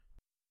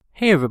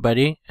Hey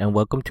everybody, and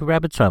welcome to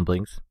Rabbit's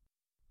Ramblings,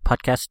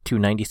 podcast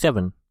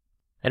 297.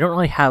 I don't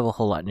really have a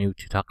whole lot new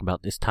to talk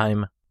about this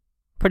time.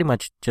 Pretty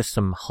much just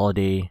some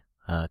holiday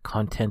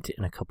content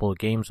in a couple of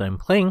games I'm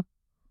playing,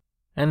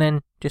 and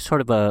then just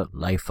sort of a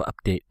life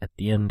update at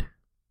the end.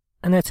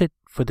 And that's it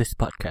for this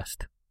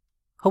podcast.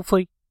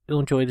 Hopefully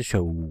you'll enjoy the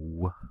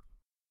show.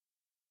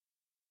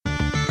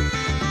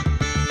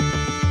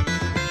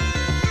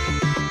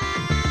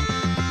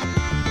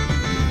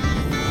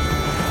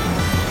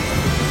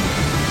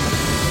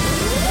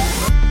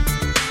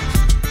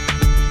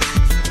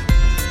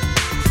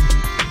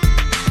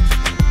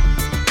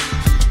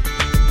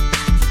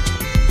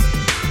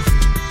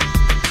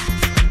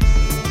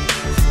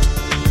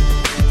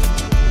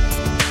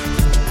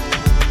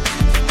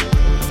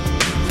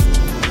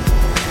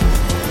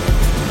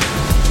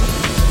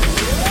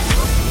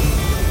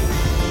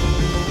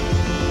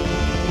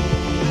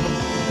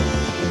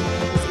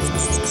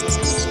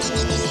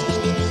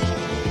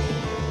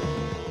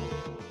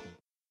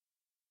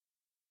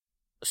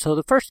 So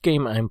the first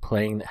game I'm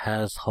playing that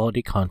has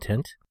holiday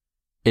content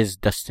is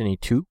Destiny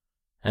 2,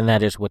 and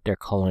that is what they're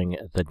calling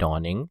The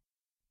Dawning.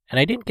 And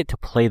I didn't get to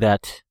play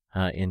that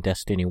in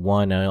Destiny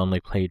 1. I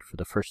only played for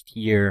the first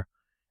year,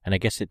 and I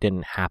guess it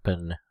didn't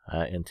happen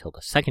until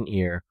the second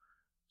year,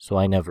 so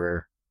I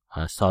never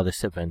saw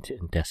this event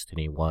in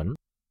Destiny 1.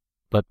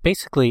 But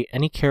basically,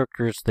 any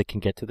characters that can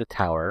get to the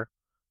tower,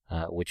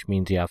 which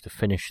means you have to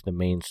finish the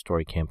main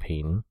story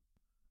campaign,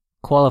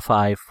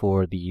 qualify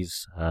for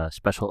these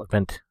special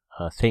event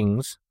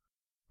things.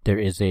 There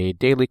is a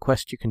daily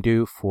quest you can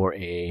do for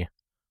a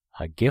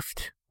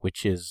gift,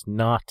 which is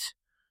not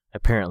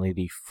apparently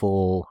the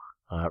full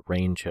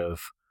range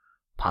of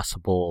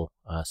possible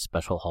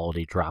special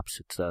holiday drops.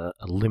 It's a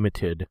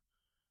limited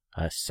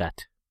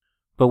set.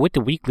 But with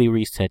the weekly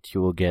reset,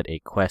 you will get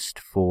a quest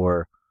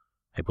for,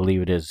 I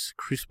believe it is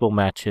Crucible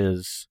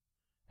matches,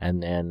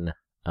 and then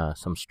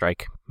some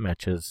Strike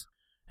matches.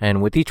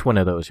 And with each one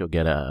of those, you'll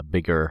get a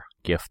bigger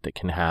gift that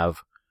can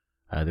have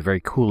the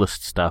very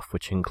coolest stuff,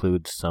 which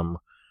includes some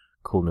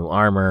cool new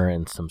armor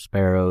and some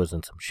sparrows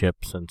and some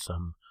ships and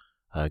some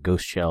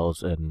ghost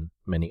shells and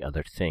many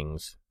other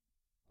things.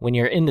 When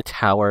you're in the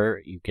tower,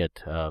 you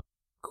get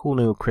cool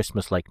new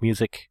Christmas-like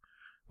music,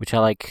 which I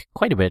like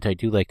quite a bit. I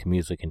do like the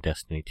music in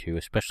Destiny 2,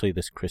 especially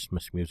this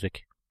Christmas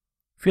music.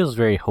 It feels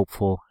very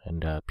hopeful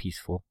and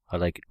peaceful. I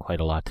like it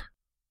quite a lot.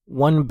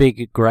 One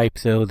big gripe,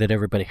 though, that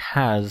everybody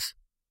has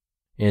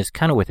is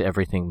kind of with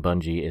everything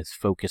Bungie is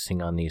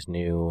focusing on these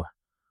new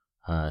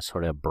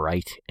sort of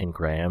bright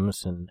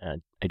engrams, and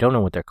I don't know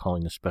what they're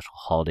calling the special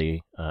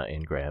holiday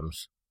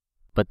engrams,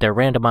 but they're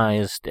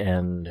randomized,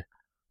 and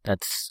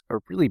that's a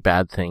really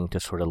bad thing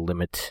to sort of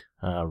limit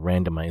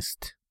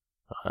randomized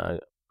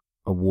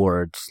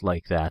awards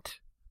like that.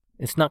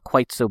 It's not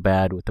quite so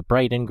bad with the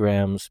bright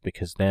engrams,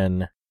 because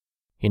then,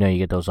 you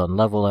get those on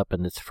level up,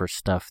 and it's for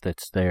stuff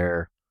that's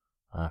there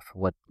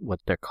for what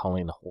they're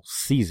calling the whole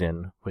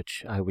season,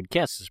 which I would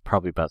guess is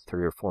probably about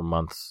 3 or 4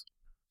 months.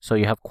 So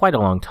you have quite a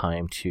long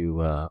time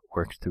to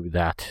work through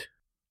that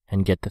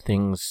and get the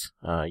things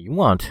you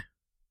want.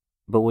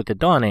 But with the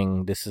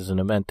Dawning, this is an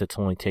event that's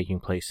only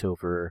taking place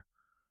over,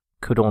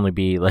 could only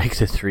be like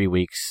the 3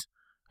 weeks.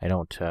 I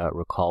don't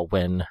recall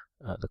when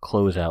the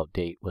closeout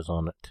date was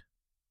on it.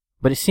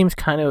 But it seems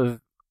kind of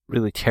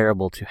really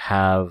terrible to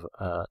have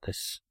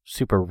this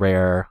super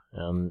rare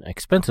and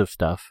expensive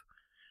stuff,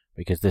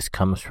 because this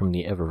comes from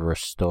the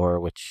Eververse store,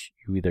 which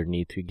you either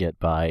need to get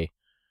by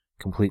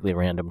completely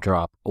random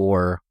drop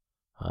or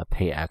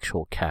pay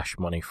actual cash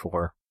money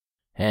for.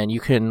 And you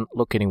can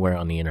look anywhere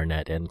on the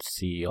internet and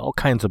see all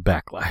kinds of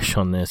backlash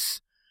on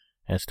this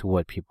as to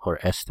what people are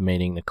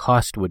estimating the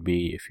cost would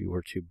be if you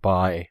were to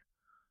buy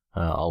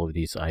all of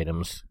these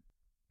items.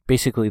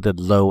 Basically, the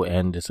low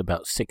end is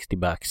about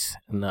 $60,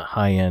 and the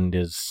high end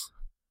is,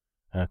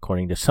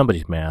 according to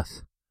somebody's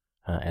math,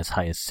 as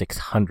high as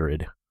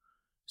 $600.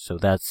 So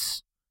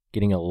that's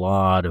getting a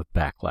lot of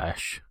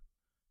backlash.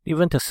 The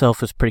event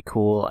itself is pretty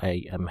cool.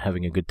 I'm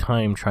having a good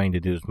time trying to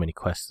do as many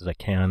quests as I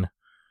can.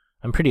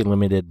 I'm pretty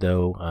limited,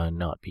 though,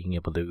 not being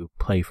able to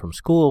play from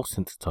school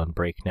since it's on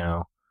break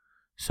now,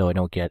 so I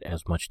don't get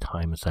as much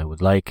time as I would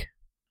like.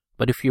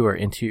 But if you are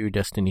into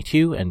Destiny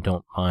 2 and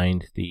don't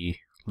mind the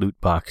loot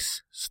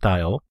box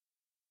style,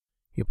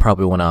 you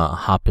probably want to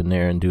hop in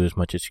there and do as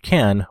much as you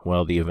can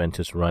while the event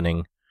is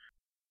running.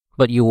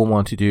 But you will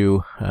want to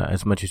do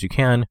as much as you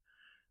can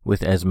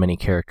with as many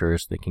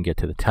characters that can get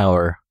to the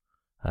tower,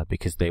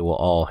 because they will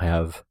all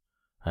have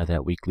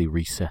that weekly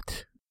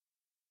reset.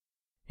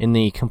 In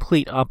the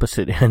complete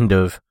opposite end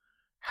of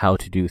how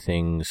to do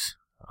things,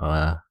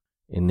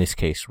 in this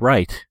case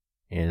right,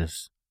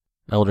 is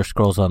Elder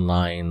Scrolls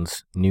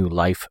Online's New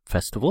Life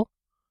Festival.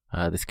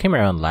 This came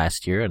around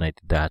last year, and I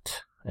did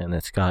that, and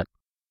it's got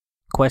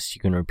quests you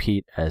can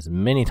repeat as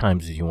many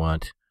times as you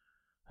want.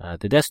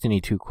 The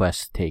Destiny 2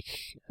 quests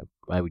take,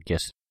 I would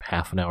guess,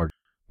 half an hour,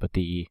 but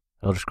the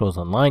Elder Scrolls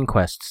Online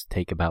quests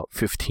take about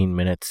 15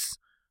 minutes,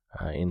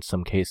 in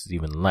some cases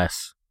even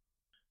less.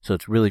 So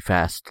it's really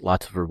fast,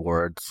 lots of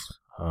rewards,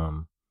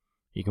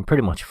 you can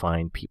pretty much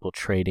find people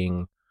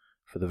trading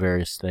for the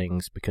various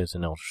things, because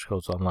in Elder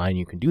Scrolls Online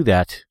you can do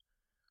that.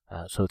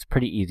 So it's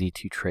pretty easy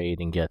to trade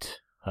and get,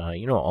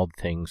 all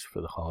the things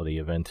for the holiday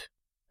event.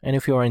 And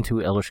if you are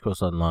into Elder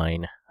Scrolls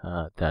Online,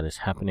 that is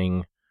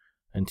happening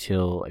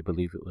until, I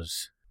believe it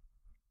was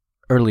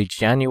early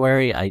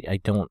January. I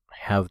don't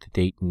have the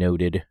date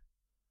noted,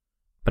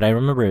 but I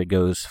remember it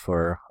goes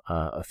for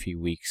a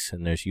few weeks,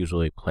 and there's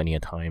usually plenty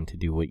of time to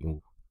do what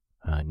you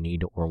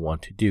need or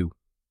want to do.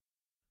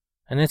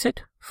 And that's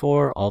it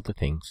for all the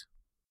things.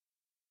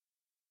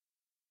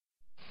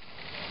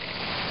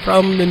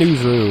 From the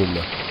newsroom.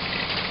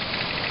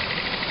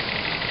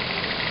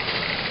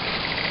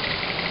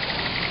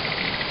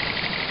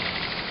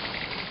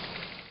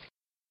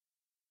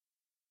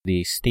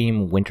 The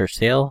Steam Winter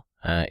Sale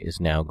is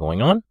now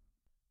going on,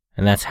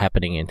 and that's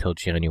happening until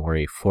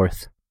January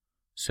 4th.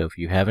 So if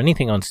you have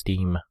anything on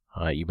Steam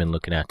you've been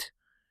looking at,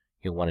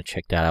 you'll want to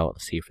check that out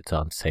and see if it's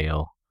on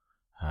sale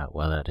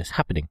while that is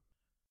happening.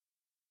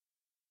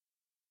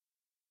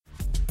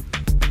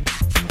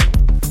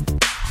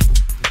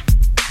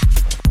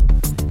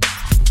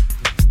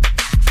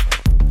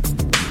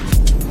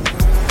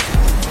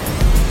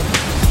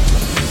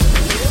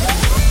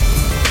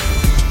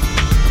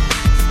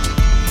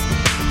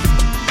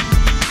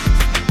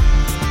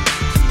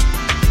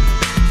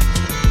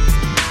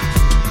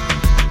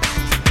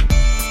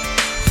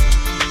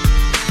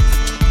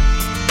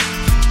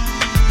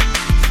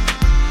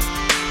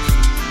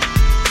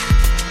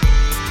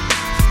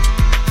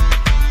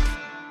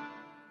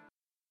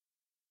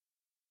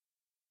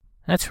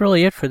 That's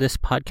really it for this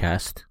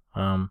podcast.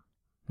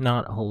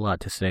 Not a whole lot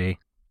to say.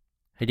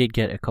 I did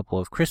get a couple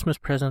of Christmas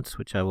presents,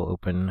 which I will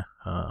open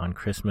on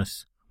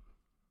Christmas,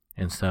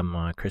 and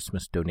some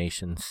Christmas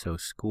donations, so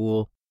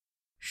school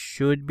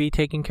should be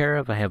taken care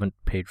of. I haven't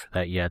paid for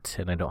that yet,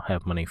 and I don't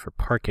have money for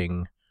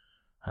parking,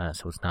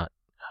 so it's not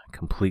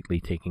completely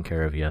taken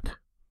care of yet.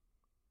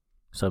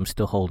 So I'm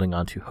still holding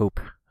on to hope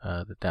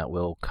that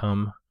will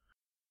come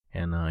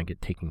and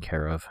get taken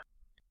care of.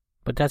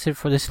 But that's it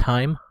for this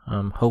time.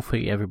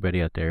 Hopefully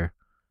everybody out there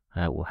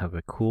will have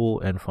a cool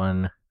and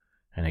fun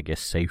and I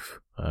guess safe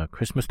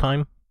Christmas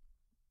time.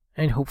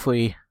 And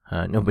hopefully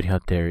nobody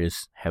out there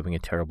is having a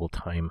terrible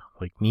time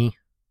like me.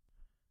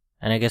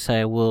 And I guess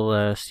I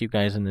will see you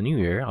guys in the new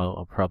year.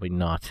 I'll probably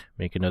not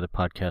make another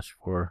podcast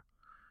for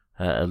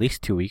at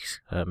least 2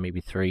 weeks, maybe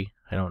 3.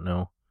 I don't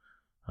know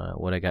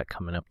what I got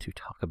coming up to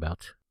talk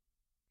about.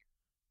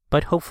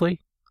 But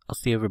hopefully I'll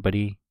see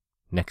everybody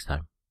next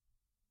time.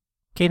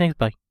 Okay, thanks,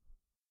 bye.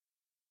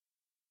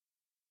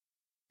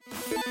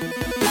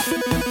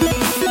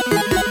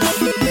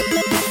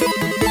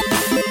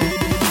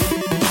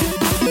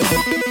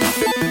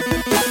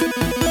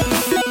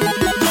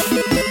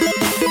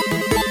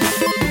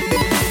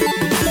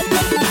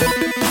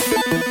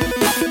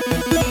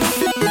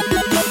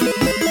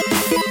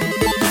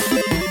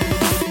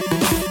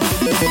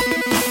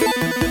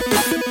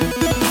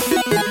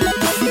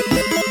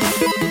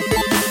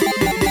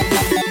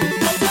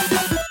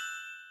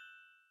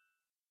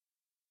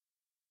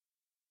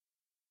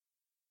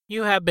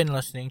 You have been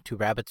listening to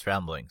Rabbit's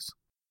Ramblings.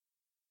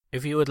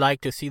 If you would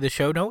like to see the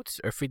show notes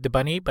or feed the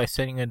bunny by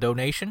sending a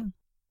donation,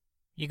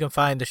 you can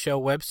find the show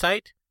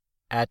website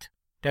at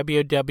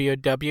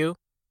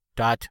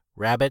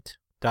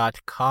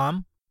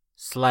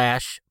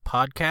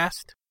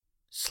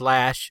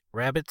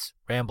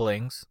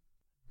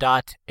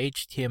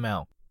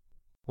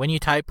When you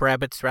type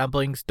Rabbit's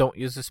Ramblings, don't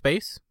use a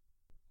space.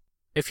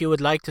 If you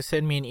would like to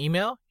send me an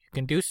email, you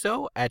can do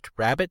so at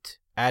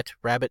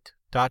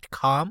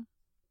rabbit@rabbit.com.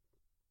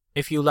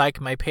 If you like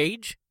my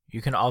page,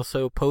 you can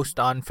also post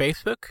on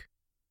Facebook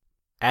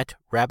at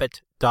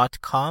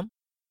rabbit.com.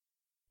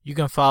 You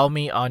can follow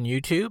me on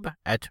YouTube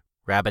at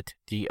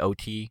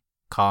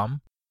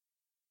rabbitdot.com.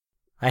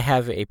 I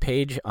have a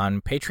page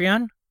on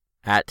Patreon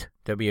at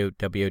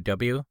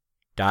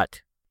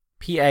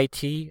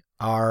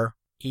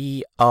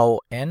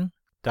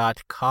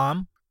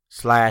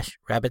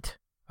www.patreon.com/rabbit,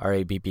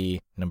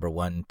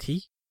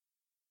 RABB1T.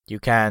 You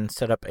can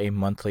set up a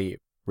monthly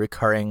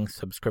recurring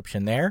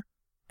subscription there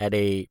at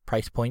a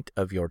price point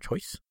of your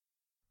choice.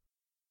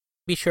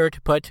 Be sure to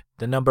put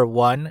the number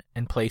 1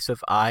 in place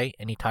of I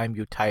anytime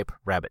you type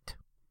rabbit.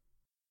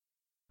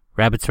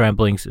 Rabbit's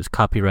Ramblings is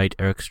copyright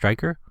Eric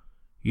Stryker,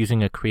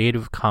 using a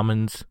Creative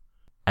Commons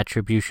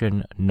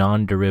Attribution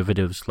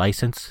Non-Derivatives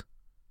License,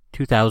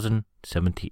 2017.